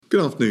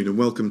Good afternoon and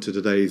welcome to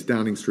today's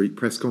Downing Street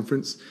press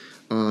conference.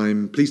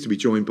 I'm pleased to be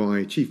joined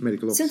by Chief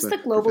Medical Officer. Since the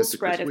global Professor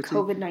spread of Chris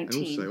Whitty,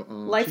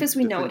 COVID-19, life as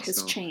we know it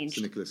has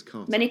changed.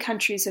 Many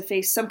countries have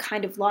faced some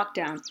kind of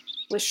lockdown,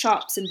 with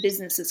shops and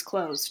businesses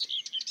closed.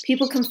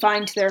 People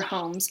confined to their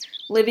homes,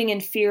 living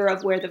in fear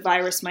of where the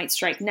virus might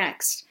strike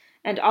next,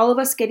 and all of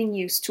us getting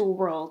used to a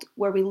world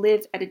where we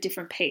live at a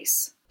different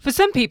pace. For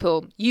some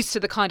people, used to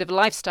the kind of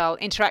lifestyle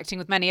interacting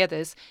with many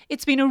others,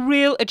 it's been a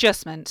real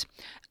adjustment.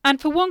 And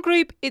for one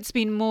group, it's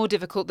been more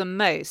difficult than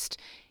most,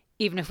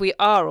 even if we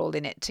are all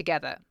in it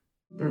together.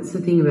 That's the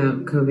thing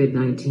about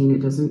COVID-19.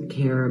 It doesn't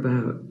care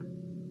about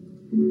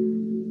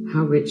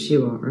how rich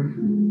you are,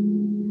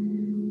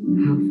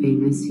 how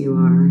famous you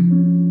are.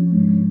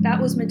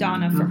 That was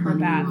Madonna from her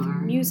bath,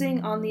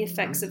 musing on the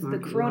effects of the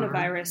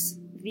coronavirus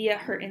via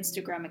her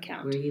Instagram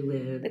account. Where you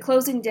live. The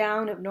closing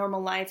down of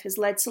normal life has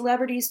led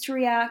celebrities to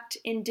react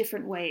in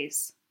different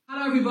ways.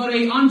 Hello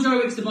everybody, I'm Joe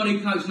Wicks, the body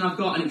coach, and I've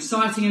got an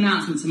exciting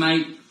announcement to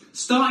make.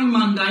 Starting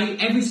Monday,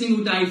 every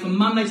single day from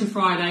Monday to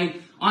Friday,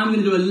 I'm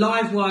going to do a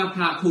live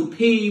workout called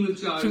PE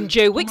with Joe. From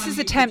Joe Wicks'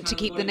 attempt to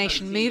keep the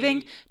nation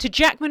moving to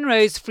Jack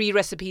Monroe's free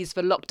recipes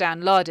for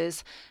lockdown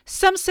larders,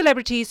 some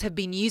celebrities have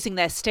been using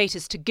their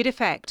status to good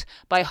effect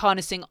by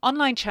harnessing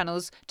online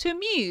channels to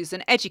amuse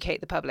and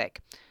educate the public.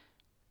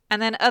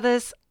 And then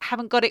others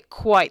haven't got it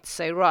quite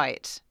so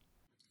right.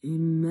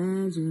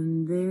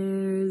 Imagine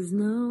there's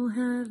no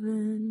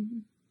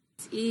heaven.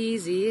 It's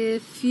easy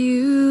if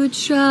you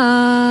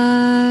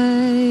try.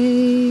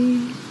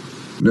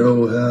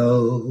 No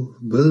hell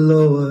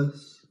below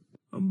us.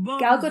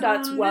 Gal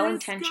Gadot's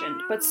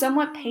well-intentioned but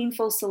somewhat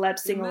painful celeb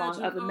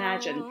sing-along of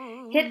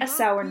Imagine hit a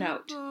sour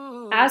note,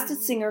 as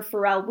did singer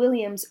Pharrell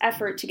Williams'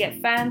 effort to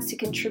get fans to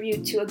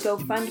contribute to a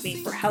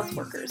GoFundMe for health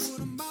workers.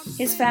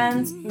 His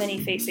fans, many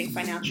facing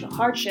financial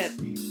hardship,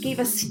 gave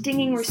a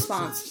stinging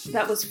response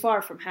that was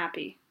far from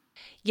happy.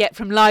 Yet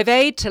from Live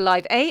Aid to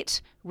Live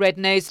 8, Red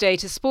Nose Day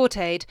to Sport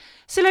Aid,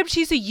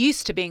 celebrities are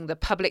used to being the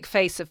public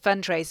face of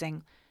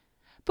fundraising.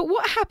 But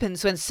what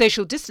happens when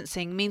social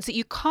distancing means that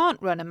you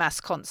can't run a mass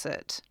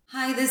concert?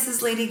 Hi, this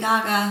is Lady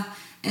Gaga,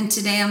 and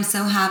today I'm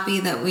so happy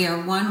that we are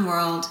one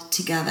world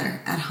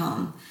together at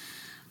home.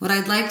 What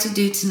I'd like to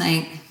do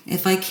tonight,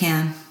 if I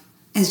can,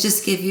 is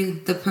just give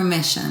you the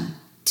permission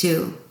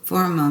to,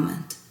 for a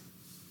moment,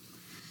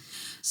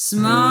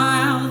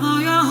 smile though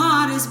your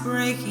heart is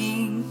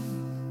breaking.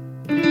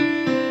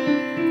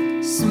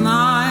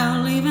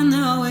 Smile even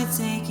though it's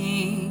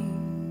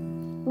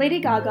aching. Lady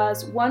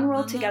Gaga's One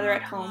World Together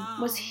at Home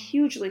was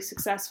hugely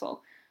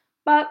successful,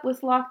 but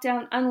with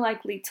lockdown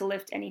unlikely to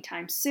lift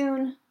anytime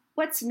soon,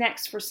 what's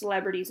next for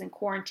celebrities in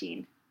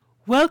quarantine?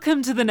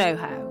 Welcome to The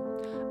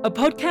Know-How, a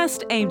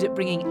podcast aimed at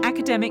bringing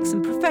academics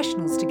and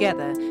professionals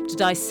together to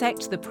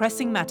dissect the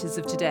pressing matters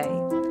of today.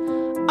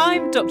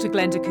 I'm Dr.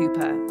 Glenda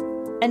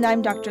Cooper. And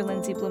I'm Dr.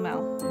 Lindsay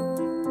Blumell.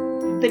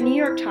 The New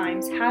York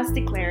Times has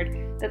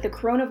declared that the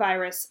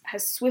coronavirus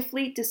has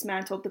swiftly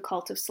dismantled the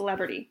cult of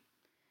celebrity.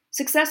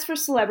 Success for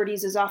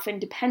celebrities is often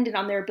dependent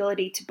on their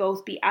ability to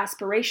both be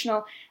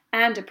aspirational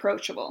and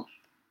approachable.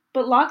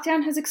 But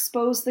lockdown has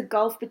exposed the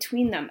gulf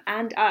between them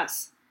and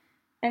us.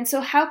 And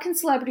so how can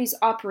celebrities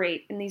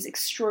operate in these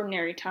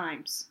extraordinary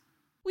times?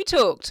 We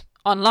talked,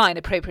 online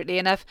appropriately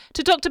enough,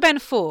 to Dr. Ben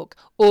Falk,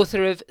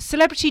 author of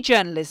Celebrity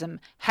Journalism,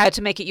 How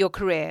to Make It Your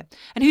Career,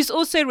 and who's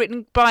also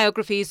written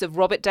biographies of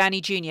Robert Downey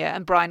Jr.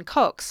 and Brian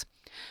Cox.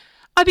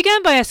 I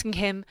began by asking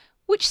him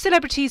which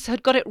celebrities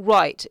had got it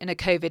right in a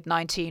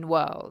COVID-19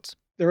 world.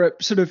 There are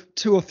sort of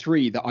two or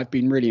three that I've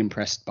been really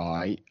impressed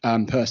by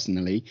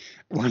personally.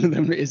 One of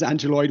them is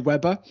Andrew Lloyd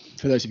Webber.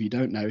 For those of you who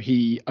don't know,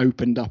 he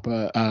opened up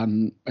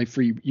a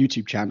free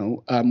YouTube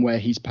channel where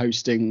he's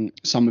posting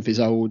some of his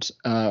old,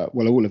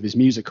 all of his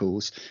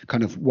musicals,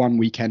 kind of one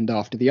weekend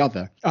after the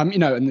other. And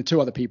the two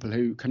other people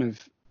who kind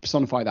of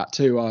personify that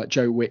too are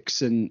Joe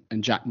Wicks and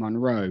Jack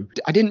Monroe.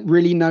 I didn't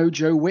really know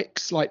Joe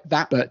Wicks like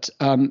that, but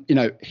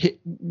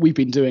we've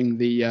been doing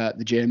the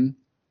gym.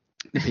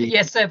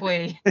 Yes, so have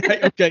we.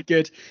 Okay,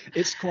 good.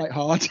 It's quite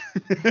hard.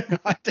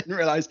 I didn't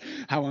realise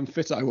how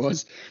unfit I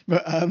was.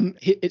 But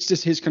it's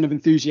just his kind of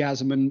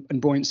enthusiasm and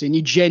buoyancy. And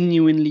you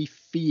genuinely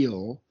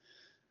feel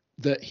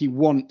that he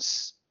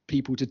wants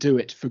people to do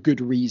it for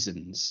good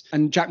reasons.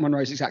 And Jack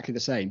Monroe is exactly the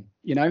same,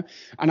 and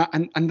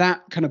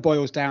that kind of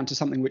boils down to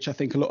something which I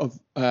think a lot of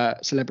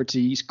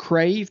celebrities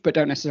crave but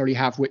don't necessarily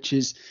have, which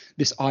is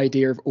this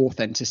idea of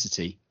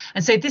authenticity.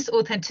 And so this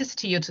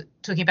authenticity you're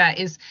talking about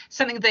is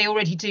something they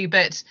already do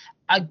but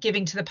are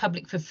giving to the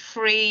public for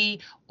free,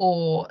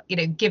 or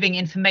giving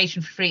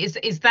information for free.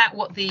 Is that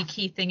what the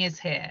key thing is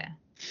here?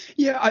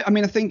 Yeah, I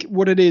mean, I think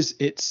what it is,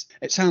 it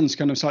sounds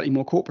kind of slightly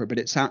more corporate, but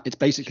it's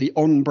basically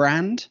on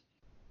brand.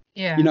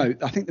 Yeah.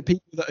 I think the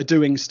people that are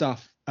doing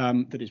stuff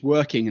that is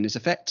working and is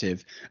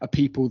effective are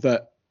people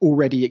that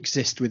already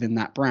exist within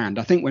that brand.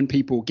 I think when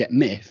people get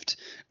miffed,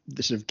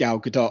 the sort of Gal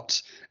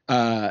Gadot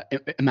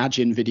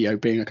Imagine video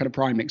being a kind of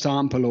prime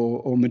example,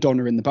 or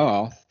Madonna in the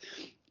bath,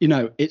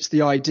 it's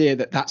the idea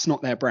that that's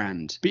not their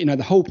brand. But,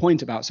 the whole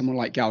point about someone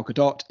like Gal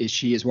Gadot is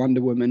she is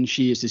Wonder Woman.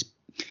 She is this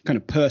kind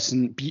of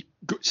person,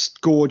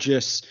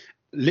 gorgeous,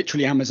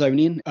 literally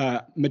Amazonian.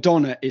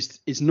 Madonna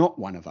is not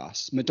one of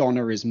us.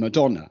 Madonna is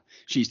Madonna.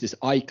 She's this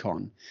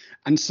icon.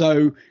 And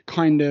so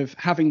kind of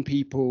having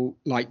people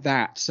like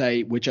that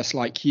say, we're just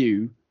like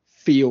you,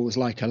 feels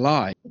like a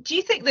lie. Do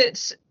you think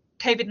that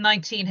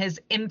COVID-19 has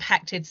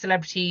impacted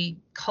celebrity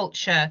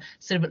culture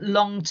sort of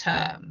long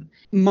term?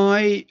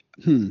 My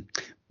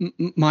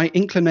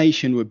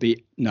inclination would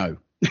be no.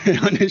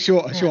 A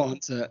short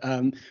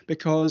answer,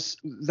 because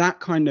that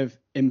kind of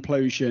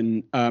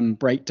implosion,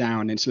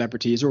 breakdown in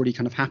celebrity has already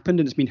kind of happened,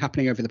 and it's been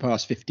happening over the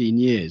past 15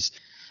 years.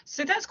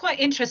 So that's quite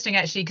interesting,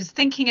 actually, because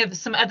thinking of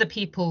some other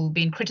people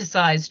being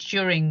criticised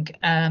during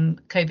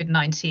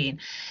COVID-19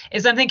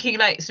 is I'm thinking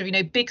like, sort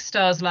of, big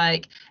stars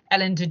like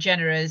Ellen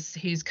DeGeneres,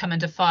 who's come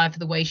under fire for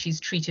the way she's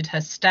treated her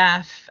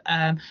staff,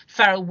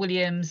 Pharrell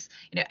Williams,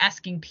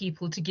 asking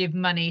people to give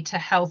money to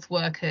health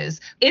workers.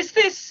 Is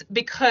this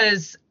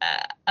because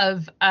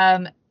of,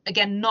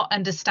 again, not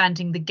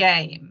understanding the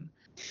game?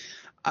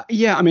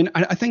 Yeah, I mean,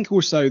 I think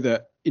also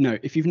that,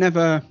 if you've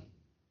never...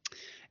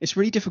 It's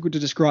really difficult to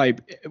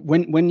describe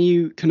when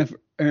you kind of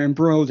are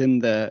embroiled in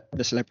the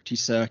celebrity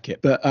circuit.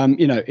 But,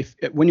 if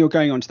when you're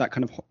going on to that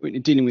kind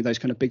of dealing with those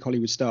kind of big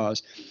Hollywood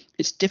stars,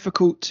 it's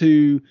difficult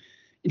to,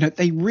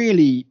 they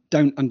really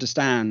don't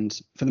understand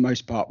for the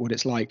most part what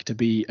it's like to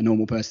be a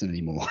normal person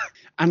anymore.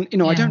 And,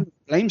 I don't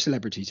blame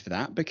celebrities for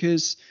that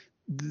because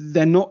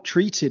they're not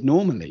treated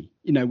normally.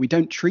 We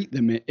don't treat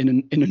them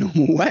in a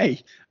normal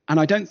way. And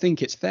I don't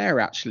think it's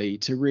fair, actually,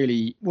 to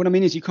really, what I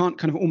mean is you can't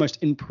kind of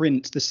almost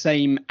imprint the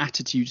same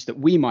attitudes that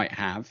we might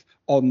have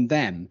on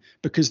them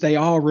because they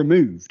are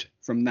removed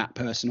from that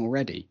person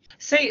already.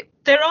 So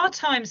there are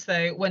times,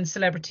 though, when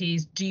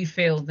celebrities do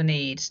feel the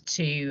need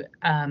to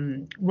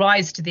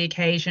rise to the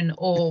occasion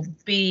or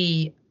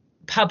be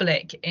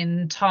public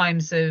in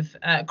times of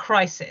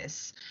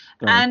crisis.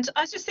 Right. And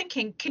I was just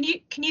thinking, can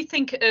you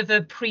think of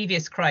a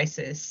previous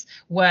crisis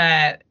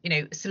where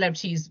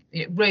celebrities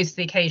rose to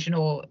the occasion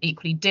or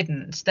equally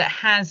didn't, that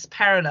has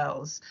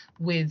parallels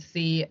with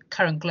the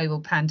current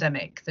global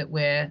pandemic that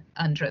we're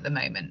under at the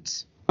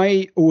moment?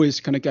 I always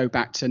kind of go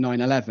back to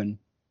 9/11.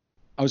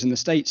 I was in the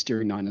States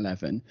during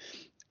 9/11,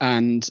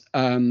 and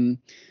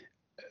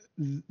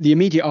the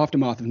immediate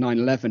aftermath of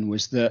 9/11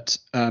 was that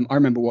I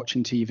remember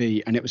watching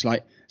TV and it was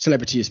like,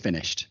 celebrity is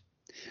finished.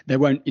 There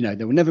won't,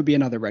 there will never be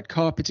another red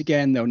carpet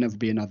again. There'll never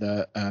be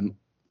another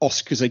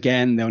Oscars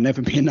again. There'll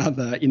never be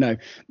another,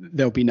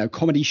 there'll be no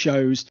comedy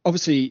shows.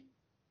 Obviously,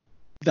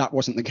 that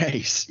wasn't the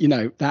case.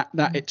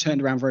 That it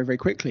turned around very, very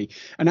quickly.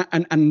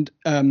 And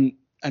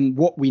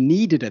what we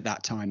needed at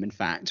that time, in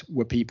fact,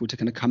 were people to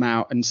kind of come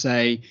out and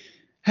say,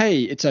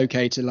 hey, it's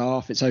okay to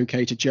laugh. It's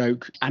okay to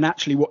joke. And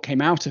actually what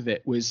came out of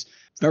it was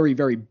very,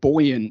 very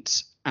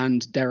buoyant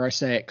and, dare I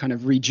say it, kind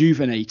of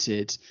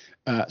rejuvenated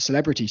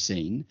celebrity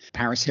scene.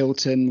 Paris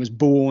Hilton was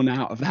born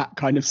out of that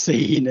kind of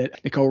scene,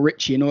 Nicole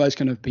Richie and all those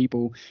kind of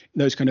people,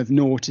 those kind of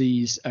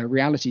noughties,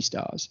 reality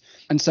stars.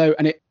 And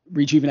it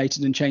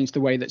rejuvenated and changed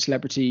the way that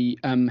celebrity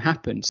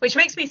happened. Which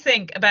makes me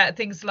think about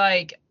things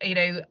like,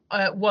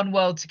 One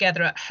World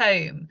Together at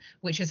Home,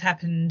 which has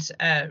happened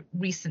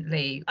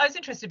recently. I was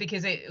interested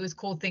because it was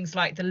called things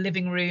like the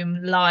Living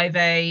Room Live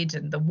Aid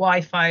and the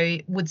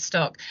Wi-Fi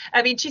Woodstock.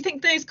 I mean, do you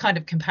think those kind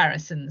of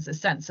comparisons are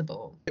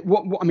sensible?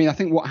 I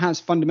think what has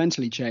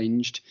fundamentally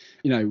changed,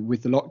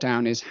 with the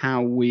lockdown is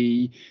how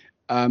we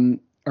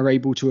are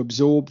able to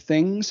absorb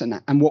things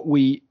and what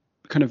we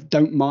kind of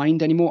don't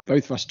mind anymore.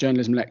 Both of us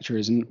journalism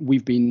lecturers, and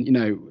we've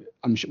been,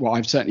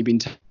 I've certainly been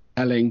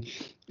telling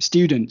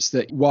students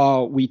that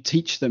while we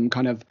teach them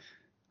kind of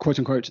quote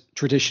unquote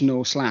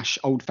traditional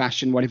 / old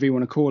fashioned, whatever you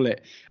want to call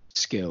it,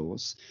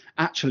 skills,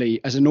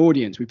 actually as an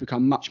audience we've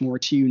become much more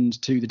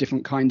attuned to the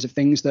different kinds of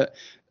things that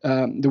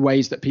the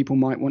ways that people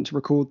might want to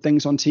record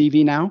things on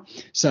TV now.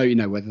 So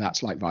whether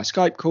that's like via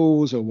Skype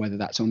calls or whether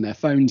that's on their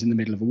phones in the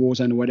middle of a war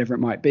zone or whatever it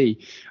might be.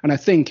 And I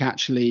think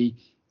actually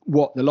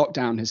what the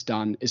lockdown has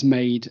done is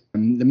made the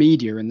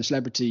media and the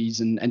celebrities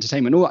and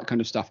entertainment, all that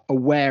kind of stuff,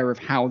 aware of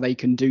how they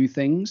can do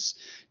things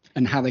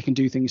and how they can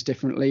do things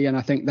differently. And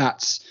I think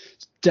that's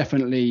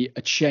definitely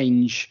a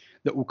change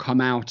that will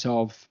come out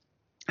of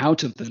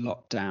the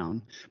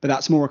lockdown. But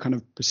that's more a kind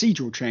of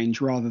procedural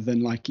change rather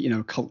than like,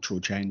 a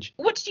cultural change.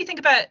 What did you think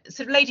about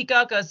sort of Lady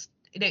Gaga's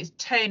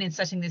tone in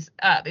setting this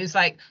up? It was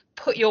like,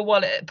 put your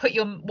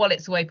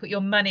wallets away, put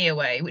your money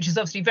away, which is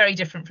obviously very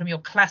different from your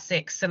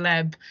classic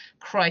celeb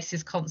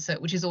crisis concert,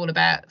 which is all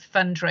about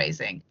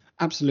fundraising.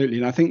 Absolutely.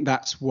 And I think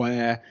that's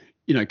where,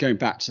 going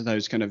back to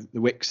those kind of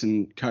the Wicks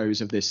and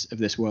Co's of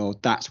this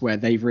world, that's where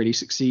they've really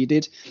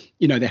succeeded.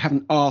 They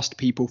haven't asked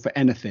people for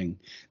anything.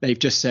 They've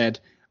just said,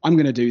 I'm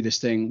going to do this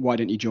thing. Why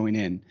don't you join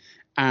in?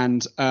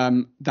 And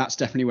that's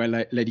definitely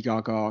where Lady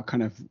Gaga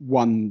kind of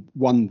won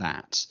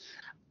that.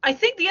 I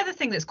think the other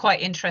thing that's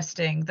quite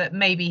interesting that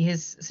maybe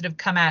has sort of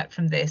come out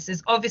from this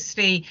is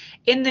obviously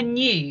in the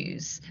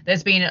news,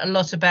 there's been a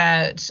lot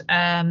about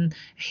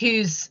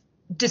who's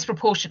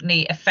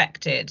disproportionately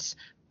affected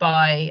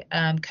by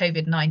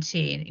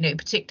COVID-19, you know,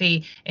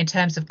 particularly in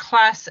terms of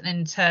class and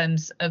in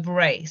terms of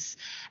race.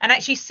 And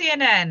actually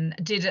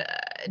CNN did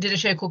a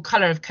show called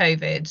Colour of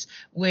COVID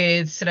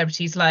with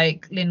celebrities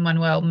like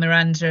Lin-Manuel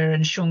Miranda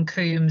and Sean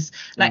Combs,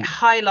 like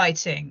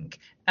highlighting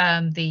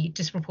the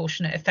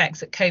disproportionate effects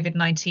that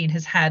COVID-19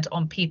 has had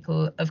on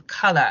people of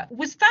colour.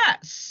 Was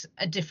that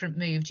a different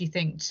move, do you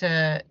think,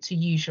 to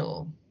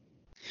usual?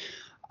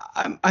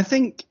 I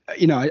think,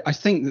 you know, I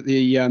think that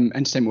the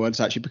entertainment world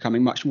is actually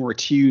becoming much more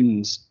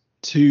attuned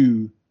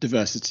to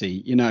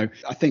diversity. You know,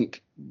 I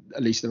think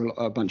at least there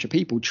are a bunch of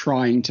people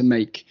trying to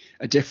make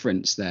a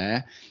difference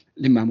there.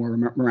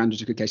 Lin-Manuel Miranda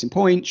took a case in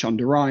point,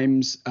 Shonda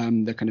Rhimes,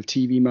 the kind of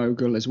TV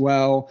mogul as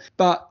well.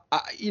 But,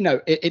 you know,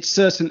 it's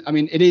certain. I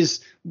mean, it is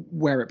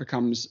where it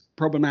becomes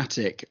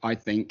problematic, I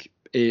think,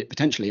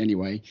 potentially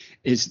anyway,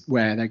 is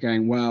where they're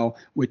going, well,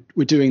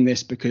 we're doing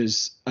this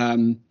because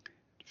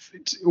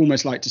it's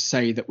almost like to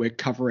say that we're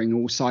covering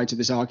all sides of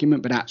this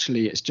argument, but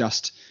actually it's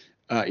just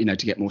you know,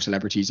 to get more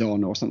celebrities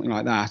on or something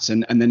like that,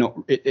 and they're not.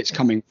 It's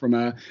coming from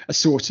a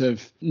sort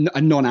of a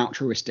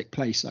non-altruistic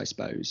place, I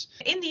suppose.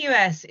 In the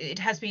US, it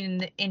has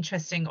been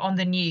interesting on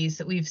the news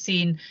that we've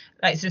seen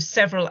like sort of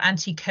several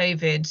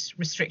anti-COVID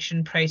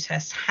restriction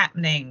protests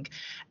happening,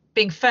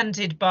 being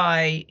funded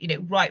by, you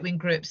know, right-wing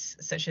groups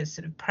such as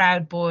sort of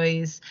Proud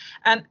Boys.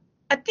 Are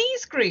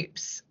these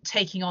groups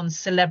taking on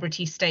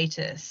celebrity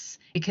status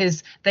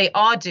because they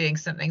are doing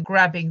something,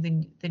 grabbing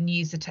the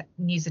news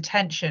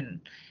attention?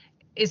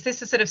 Is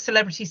this a sort of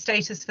celebrity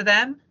status for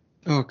them?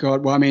 Oh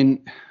God, well, I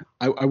mean,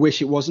 I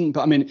wish it wasn't,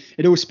 but I mean,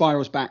 it all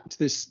spirals back to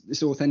this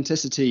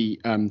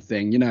authenticity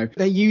thing. You know,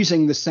 they're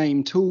using the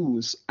same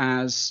tools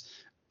as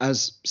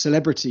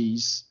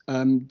celebrities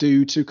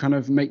do to kind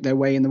of make their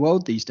way in the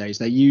world these days.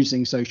 They're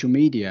using social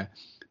media.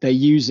 They're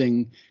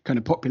using kind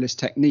of populist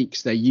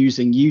techniques. They're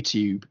using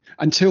YouTube.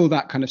 Until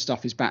that kind of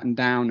stuff is battened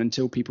down,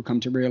 until people come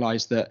to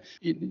realize that,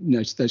 you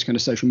know, those kind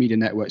of social media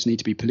networks need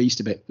to be policed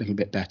a little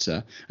bit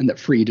better, and that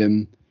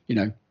freedom, you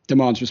know,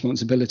 demands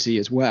responsibility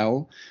as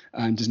well,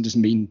 and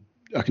doesn't mean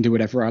I can do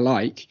whatever I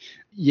like.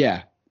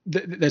 Yeah,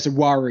 there's a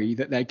worry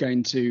that they're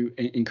going to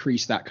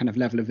increase that kind of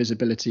level of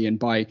visibility, and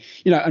by,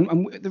 you know,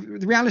 and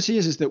the reality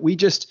is that we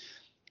just,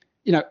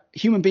 you know,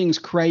 human beings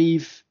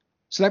crave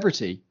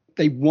celebrity.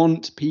 They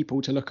want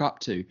people to look up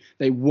to.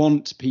 They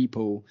want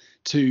people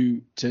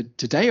to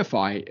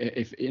deify,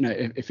 if you know,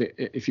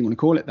 if you want to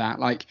call it that.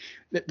 Like,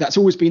 that's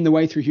always been the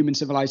way through human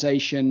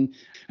civilization,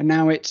 and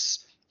now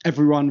it's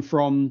everyone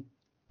from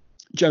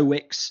Joe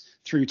Wicks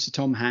through to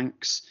Tom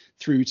Hanks,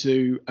 through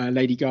to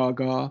Lady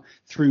Gaga,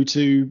 through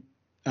to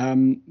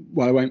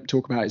well, I won't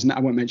talk about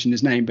I won't mention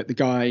his name, but the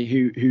guy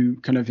who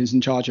kind of is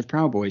in charge of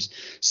Proud Boys.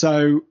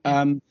 So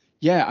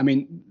yeah, I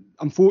mean,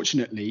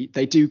 unfortunately,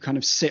 they do kind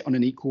of sit on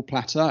an equal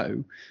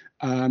plateau,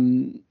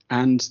 and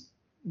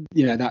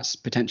you know, that's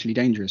potentially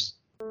dangerous.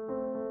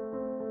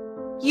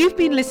 You've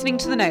been listening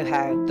to The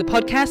Know-How, the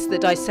podcast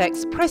that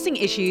dissects pressing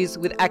issues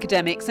with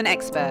academics and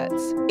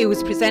experts. It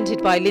was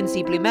presented by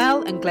Lindsay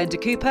Blumell and Glenda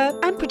Cooper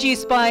and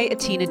produced by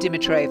Atina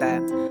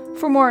Dimitrova.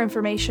 For more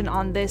information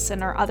on this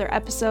and our other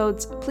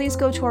episodes, please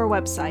go to our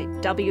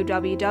website,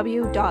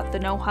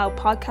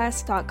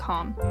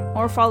 www.theknowhowpodcast.com,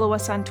 or follow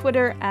us on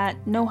Twitter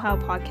at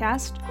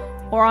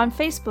KnowHowPodcast or on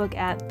Facebook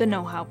at The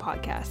Know-How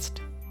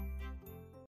Podcast.